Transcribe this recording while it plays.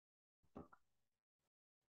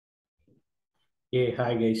Hey,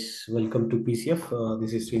 hi guys, welcome to PCF.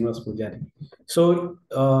 This is Srinivas Pujari.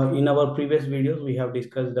 In our previous videos, we have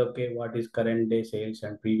discussed what is current day sales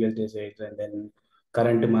and previous day sales, and then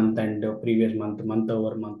current month and previous month, month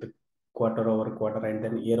over month, quarter over quarter, and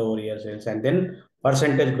then year over year sales, and then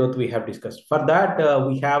percentage growth we have discussed. For that,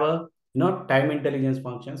 we have a time intelligence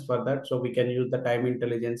functions for that, so we can use the time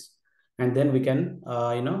intelligence, and then we can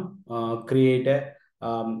create a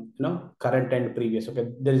current and previous. Okay,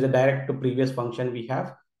 there is a direct to previous function. We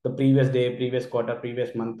have the previous day, previous quarter,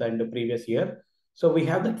 previous month, and the previous year. So we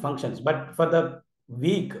have that functions, but for the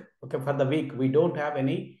week, okay, for the week we don't have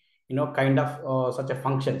any kind of such a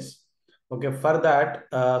functions. Okay, for that,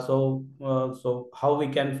 so how we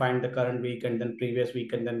can find the current week and then previous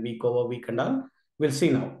week and then week over week and all, we'll see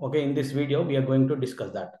now. Okay, in this video we are going to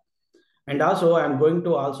discuss that. And also I'm going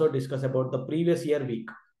to also discuss about the previous year week.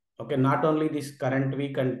 Okay, not only this current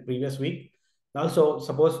week and previous week. Also,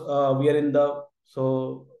 suppose we are in the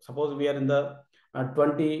suppose we are in the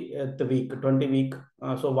 20th week, 20 week.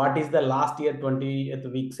 So what is the last year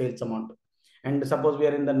 20th week sales amount? And suppose we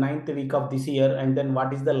are in the ninth week of this year, and then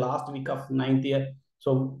what is the last week of ninth year?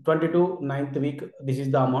 So 22 ninth week, this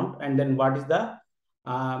is the amount, and then what is the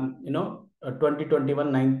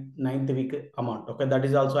 2021 ninth week amount. Okay, that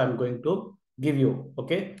is also I'm going to give you.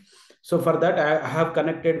 Okay, so for that I have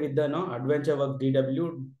connected with the adventure work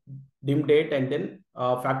DW dim date and then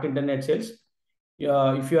fact internet sales.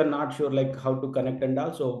 If you are not sure like how to connect and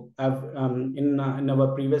also I've in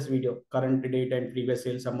our previous video current date and previous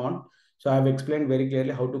sales amount, so I've explained very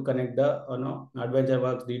clearly how to connect the adventure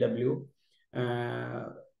works DW.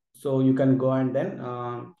 So you can go and then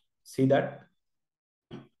see that.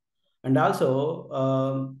 And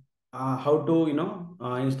also how to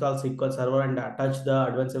install SQL Server and attach the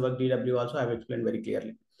advanced work DW also I have explained very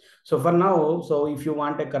clearly. So for now, so if you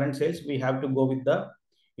want a current sales, we have to go with the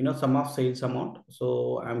sum of sales amount.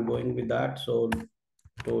 So I'm going with that. So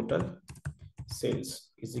total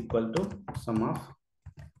sales is equal to sum of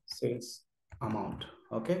sales amount.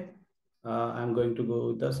 Okay, I'm going to go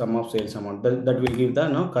with the sum of sales amount. That will give the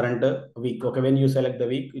current week. Okay, when you select the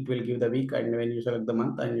week, it will give the week, and when you select the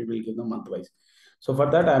month, and it will give the month wise. So for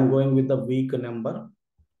that, I'm going with the week number.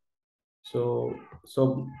 So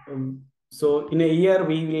so so in a year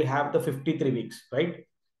we will have the 53 weeks, right?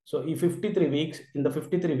 So if 53 weeks, in the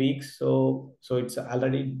 53 weeks, so it's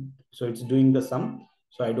already, so it's doing the sum.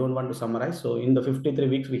 So I don't want to summarize. So in the 53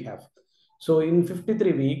 weeks we have. So in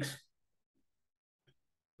 53 weeks,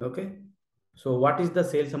 okay. So what is the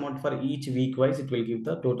sales amount for each week wise? It will give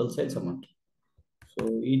the total sales amount.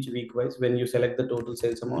 So each week wise, when you select the total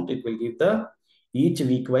sales amount, it will give the each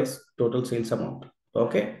week wise total sales amount.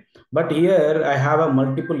 Okay. But here I have a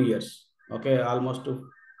multiple years. Okay. Almost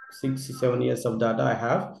 6, 7 years of data I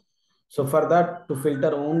have. So for that to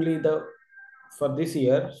filter only the, for this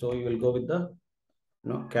year, so you will go with the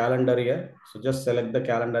calendar year. So just select the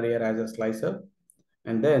calendar year as a slicer,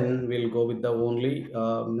 and then we'll go with the only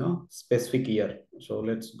specific year. So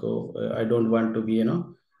let's go. I don't want to be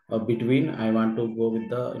between. I want to go with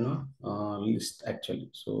the list actually.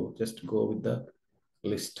 So just go with the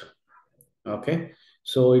list. Okay,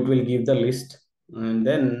 so it will give the list, and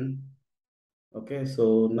then okay.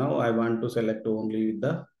 So now I want to select only with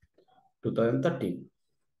the 2013.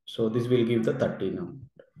 So this will give the 30 now.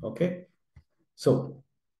 Okay, so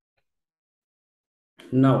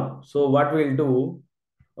now, so what we'll do,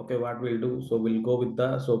 okay, what we'll do, so we'll go with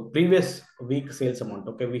the, so previous week sales amount.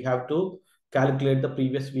 Okay, we have to calculate the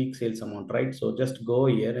previous week sales amount, right? So just go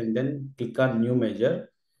here and then click on new measure.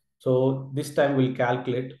 So this time we'll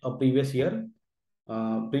calculate a previous year,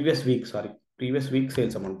 previous week, sorry, previous week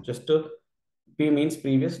sales amount. Just P means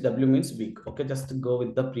previous, W means week. Okay, just go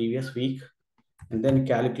with the previous week and then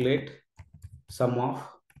calculate sum of,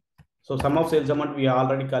 so sum of sales amount we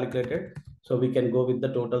already calculated. So we can go with the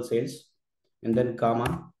total sales and then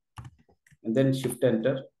comma and then shift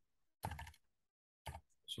enter,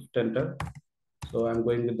 shift enter. So I'm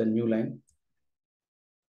going with the new line.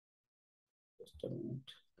 Just a minute.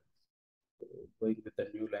 Going with the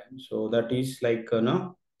new line. So that is like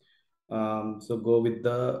no. So go with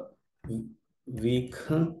the week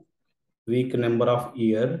number of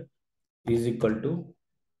year is equal to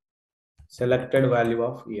selected value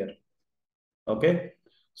of year. Okay,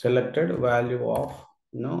 selected value of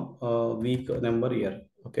week number year.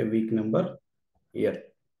 Okay, week number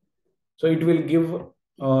year. So it will give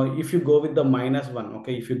if you go with the -1.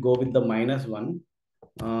 Okay, if you go with the -1,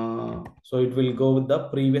 so it will go with the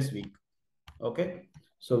previous week. Okay,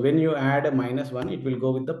 so when you add a -1, it will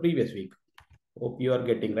go with the previous week. Hope you are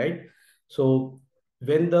getting right. So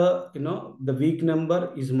when the the week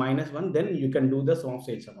number is -1, then you can do the sum of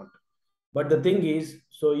sales amount. But the thing is,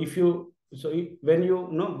 so if you, when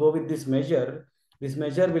go with this measure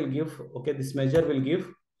will give, okay, this measure will give,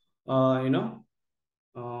 you know,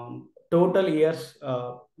 total years,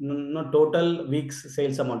 no, total weeks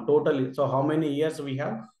sales amount, total. So how many years we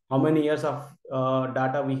have, how many years of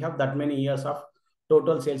data we have, that many years of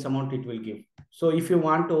total sales amount it will give. So if you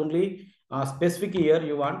want only a specific year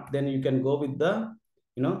you want, then you can go with the,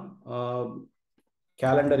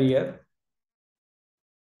 calendar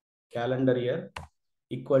year,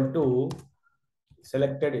 equal to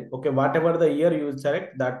selected. Okay, whatever the year you will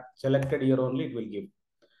select, that selected year only it will give.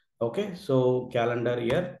 Okay, so calendar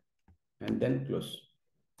year and then close,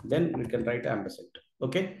 then we can write ampersand.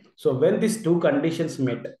 Okay, so when these two conditions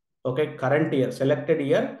met, okay, current year, selected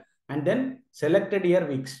year, and then selected year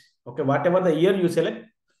weeks, okay, whatever the year you select,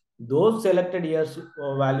 those selected years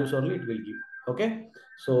values only it will give. Okay,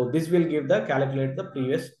 so this will give the, calculate the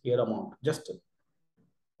previous year amount. Just,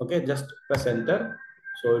 okay, just press enter.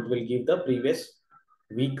 So it will give the previous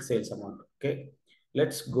week sales amount. Okay,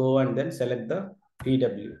 let's go and then select the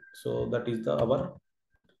PW. So that is the our,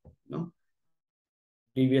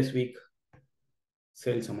 previous week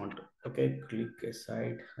sales amount. Okay, click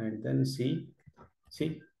aside and then see,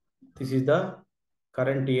 this is the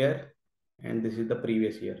current year, and this is the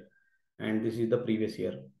previous year, and this is the previous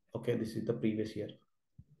year. Okay, this is the previous year.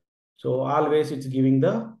 So always it's giving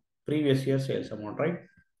the previous year sales amount, right?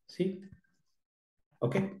 See.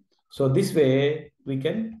 Okay, so this way we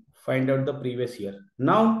can find out the previous year.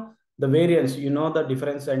 Now the variance, the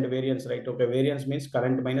difference and variance, right? Okay, variance means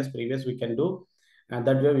current minus previous we can do, and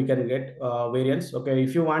that way we can get variance. Okay,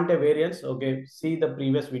 if you want a variance, okay, see the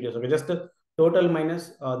previous videos. Okay, just total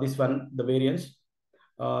minus this one, the variance.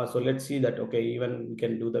 So let's see that. Okay, even we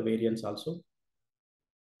can do the variance also.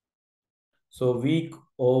 So week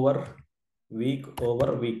over week.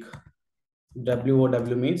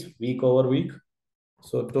 WOW means week over week.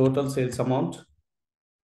 So total sales amount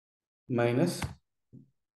minus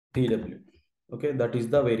TW. Okay, that is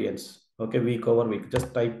the variance. Okay, week over week.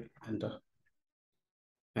 Just type enter.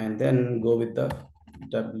 And then go with the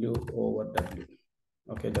W over W.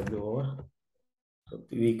 Okay, W over, so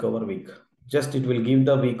week over week. Just it will give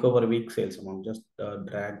the week over week sales amount. Just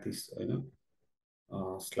drag this,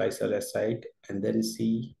 slicer aside and then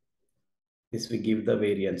see, this will give the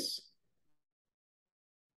variance.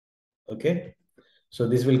 Okay, so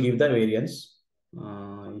this will give the variance.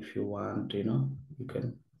 If you want, you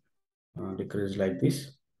can decrease like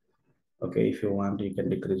this. Okay, if you want, you can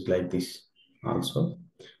decrease like this also.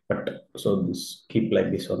 But so this keep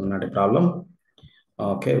like this one, not a problem.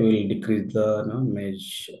 Okay, we'll decrease the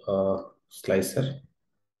mesh slicer.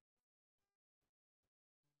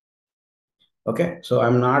 Okay, so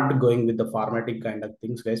I'm not going with the formatting kind of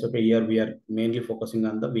things, guys. Okay, here we are mainly focusing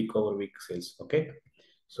on the week over week sales. Okay,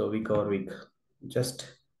 so week over week, just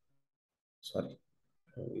sorry,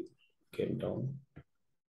 we came down.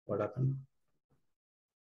 What happened?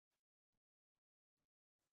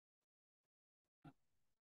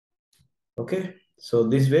 Okay, so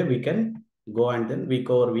this way we can go and then week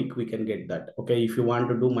over week we can get that. Okay, if you want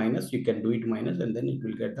to do minus, you can do it minus, and then it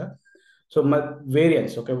will get the, so my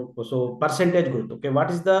variance. Okay, so percentage growth. Okay, what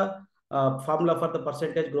is the formula for the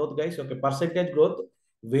percentage growth, guys? Okay, percentage growth,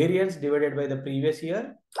 variance divided by the previous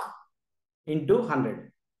year into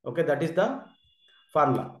 100. Okay, that is the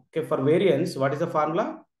formula. Okay, for variance, what is the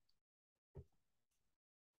formula?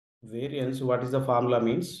 Variance, what is the formula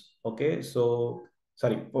means? Okay, so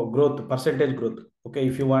sorry, for growth, percentage growth. Okay,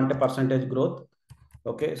 if you want a percentage growth,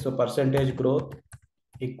 okay, so percentage growth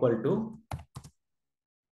equal to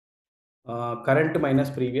current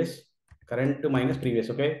minus previous,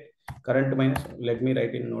 okay, current minus, let me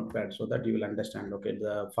write in notepad so that you will understand. Okay,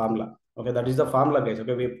 the formula. Okay, that is the formula, guys.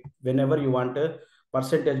 Okay, whenever you want a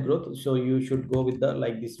percentage growth, so you should go with the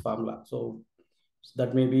like this formula. So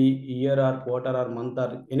that may be year or quarter or month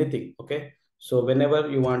or anything. Okay, so whenever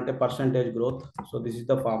you want a percentage growth, so this is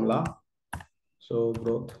the formula. So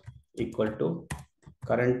growth equal to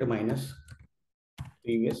current minus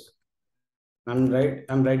previous.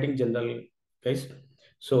 I'm writing general, guys.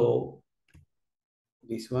 So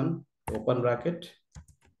this one, open bracket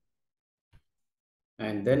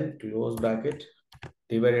and then close bracket,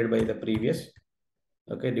 divided by the previous.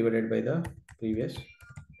 Okay, divided by the previous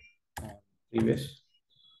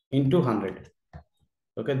into 100.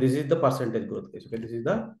 Okay, this is the percentage growth, guys. Okay, this is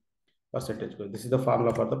the percentage growth. This is the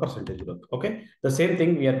formula for the percentage growth. Okay, the same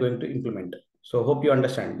thing we are going to implement. So hope you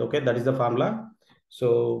understand. Okay, that is the formula.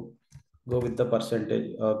 So go with the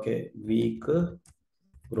percentage. Okay, week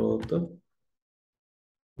growth,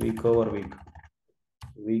 week over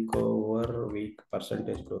week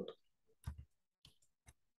percentage growth.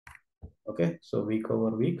 Okay, so week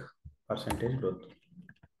over week percentage growth.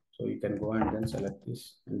 So you can go and then select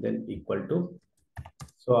this and then equal to.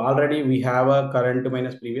 So already we have a current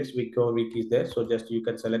minus previous week over week is there. So just you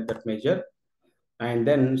can select that measure. And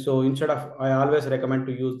then, so instead of, I always recommend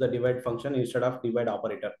to use the divide function instead of divide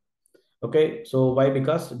operator. Okay, so why?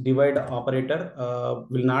 Because divide operator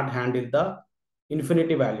will not handle the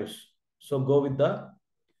infinity values. So go with the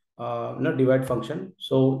divide function.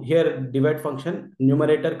 So here divide function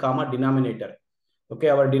numerator comma denominator. Okay,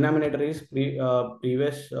 our denominator is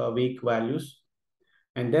previous week values.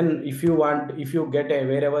 And then if you want, if you get a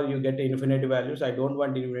wherever you get infinity values, I don't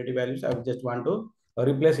want infinity values. I just want to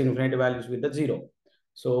replace infinity values with the 0.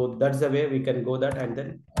 So that's the way we can go that. And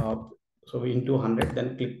then so into 100,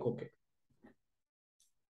 then click OK.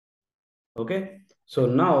 Okay, so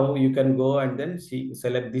now you can go and then see,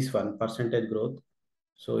 select this one, percentage growth.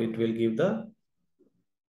 So it will give the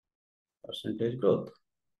percentage growth.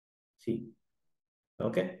 See,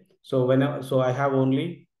 okay. So so I have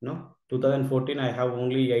only 2014. I have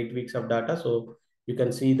only 8 weeks of data. So you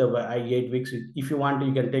can see the 8 weeks. If you want,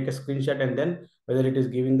 you can take a screenshot and then whether it is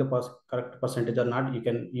giving the correct percentage or not, you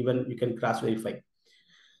can cross verify.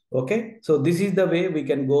 Okay, so this is the way we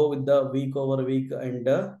can go with the week over week and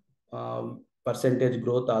percentage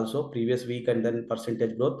growth also, previous week and then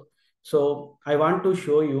percentage growth. So I want to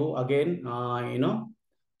show you again,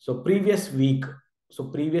 so previous week, so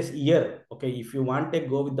previous year. Okay, if you want to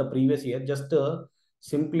go with the previous year, just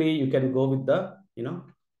simply you can go with the,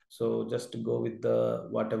 so just go with the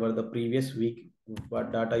whatever the previous week,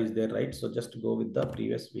 what data is there, right? So just go with the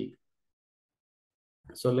previous week.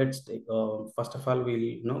 So let's take, first of all,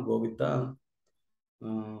 we'll go with the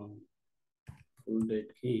full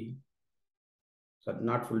date key. So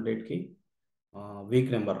not full date key, week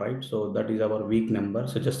number, right? So that is our week number.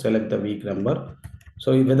 So just select the week number.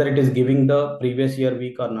 So whether it is giving the previous year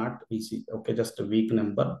week or not, we see. Okay, just a week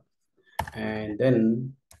number, and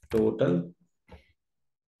then total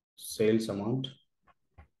sales amount.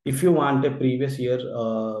 If you want a previous year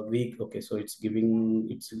week, okay, so it's doing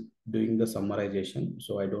the summarization.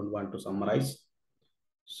 So I don't want to summarize.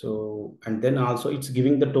 So, and then also it's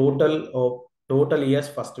giving the total of total years,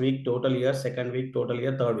 first week, total year, second week, total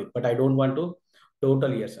year, third week. But I don't want to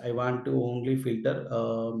total years. I want to only filter,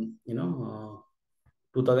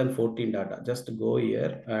 2014 data. Just go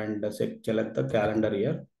here and select the calendar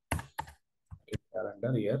year. Okay,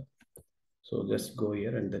 calendar year. So just go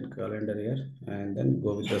here and then calendar year and then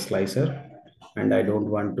go with the slicer. And I don't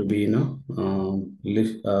want to be,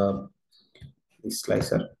 list, this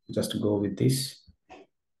slicer. Just go with this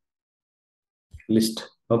list.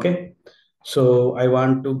 Okay, so I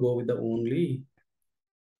want to go with the only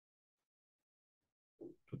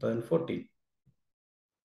 2014.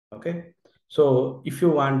 Okay, so if you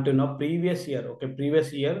want to know previous year, okay,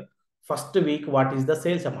 previous year first week, what is the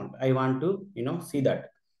sales amount? I want to see that.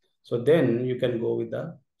 So then you can go with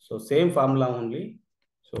the, so same formula only.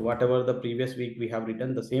 So whatever the previous week we have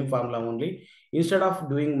written, the same formula only. Instead of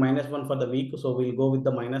doing -1 for the week, so we'll go with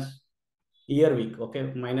the minus year week.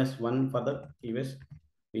 Okay, -1 for the previous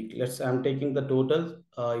week. I'm taking the total,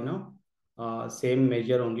 same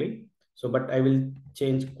measure only. So but I will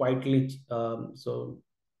change quietly. So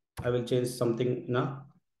I will change something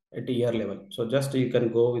at a year level. So just you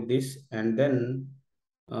can go with this and then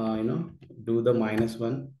do the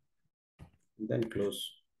 -1 and then close.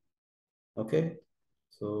 Okay,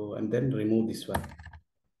 so and then remove this one.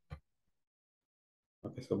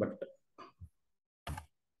 Okay, so but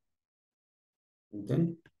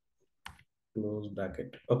then close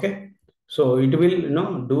bracket. Okay, so it will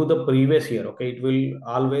do the previous year. Okay, it will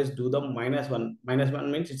always do the -1.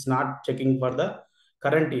 -1 means it's not checking for the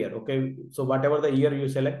current year. Okay, so whatever the year you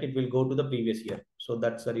select, it will go to the previous year. So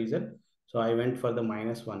that's the reason. So I went for the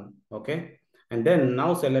 -1. Okay, and then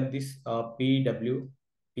now select this PW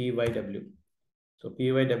PYW. So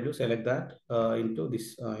PYW, select that into this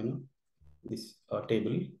this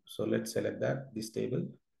table. So let's select that this table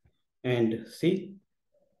and see.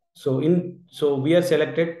 So we are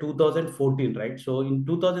selected 2014, right? So in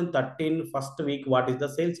 2013 first week, what is the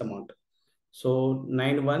sales amount? So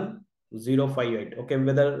 91058. Okay,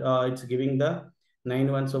 whether it's giving the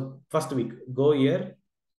 91. So first week, go here.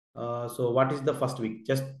 So what is the first week?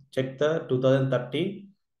 Just check the 2013.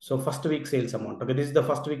 So first week sales amount. Okay, this is the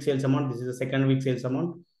first week sales amount. This is the second week sales amount,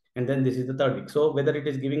 and then this is the third week. So whether it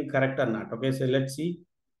is giving correct or not. Okay, so let's see.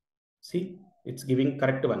 See, it's giving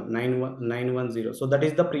correct one, 91910. So that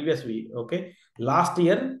is the previous week. Okay. Last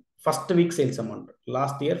year, first week sales amount.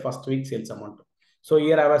 Last year, first week sales amount. So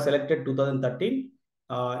here I have selected 2013.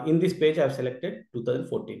 In this page, I have selected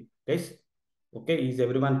 2014. Guys. Okay. Is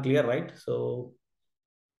everyone clear, right? So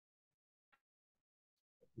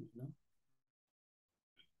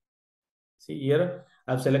See here,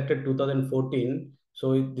 I've selected 2014.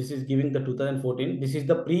 So this is giving the 2014. This is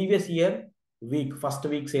the previous year week, first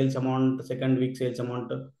week sales amount, second week sales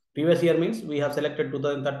amount. Previous year means we have selected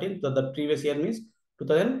 2013. So the previous year means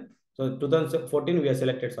 2000. So 2014 we have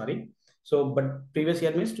selected, sorry. So, but previous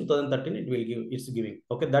year means 2013, it will give, it's giving.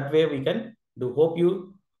 Okay, that way we can do. Hope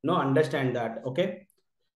you know, understand that. Okay.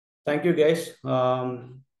 Thank you guys.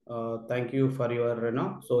 Thank you for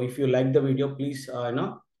your, so if you like the video, please,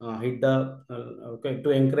 hit the, okay,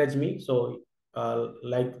 to encourage me. So,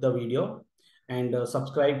 like the video and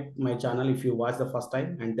subscribe my channel if you watch the first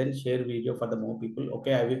time, and then share video for the more people.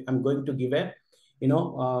 Okay. I'm going to give a,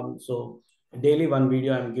 so daily one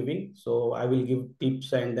video I'm giving. So I will give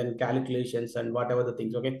tips and then calculations and whatever the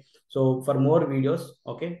things. Okay. So for more videos,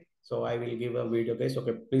 okay. So I will give a video, guys.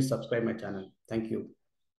 Okay. Please subscribe my channel. Thank you.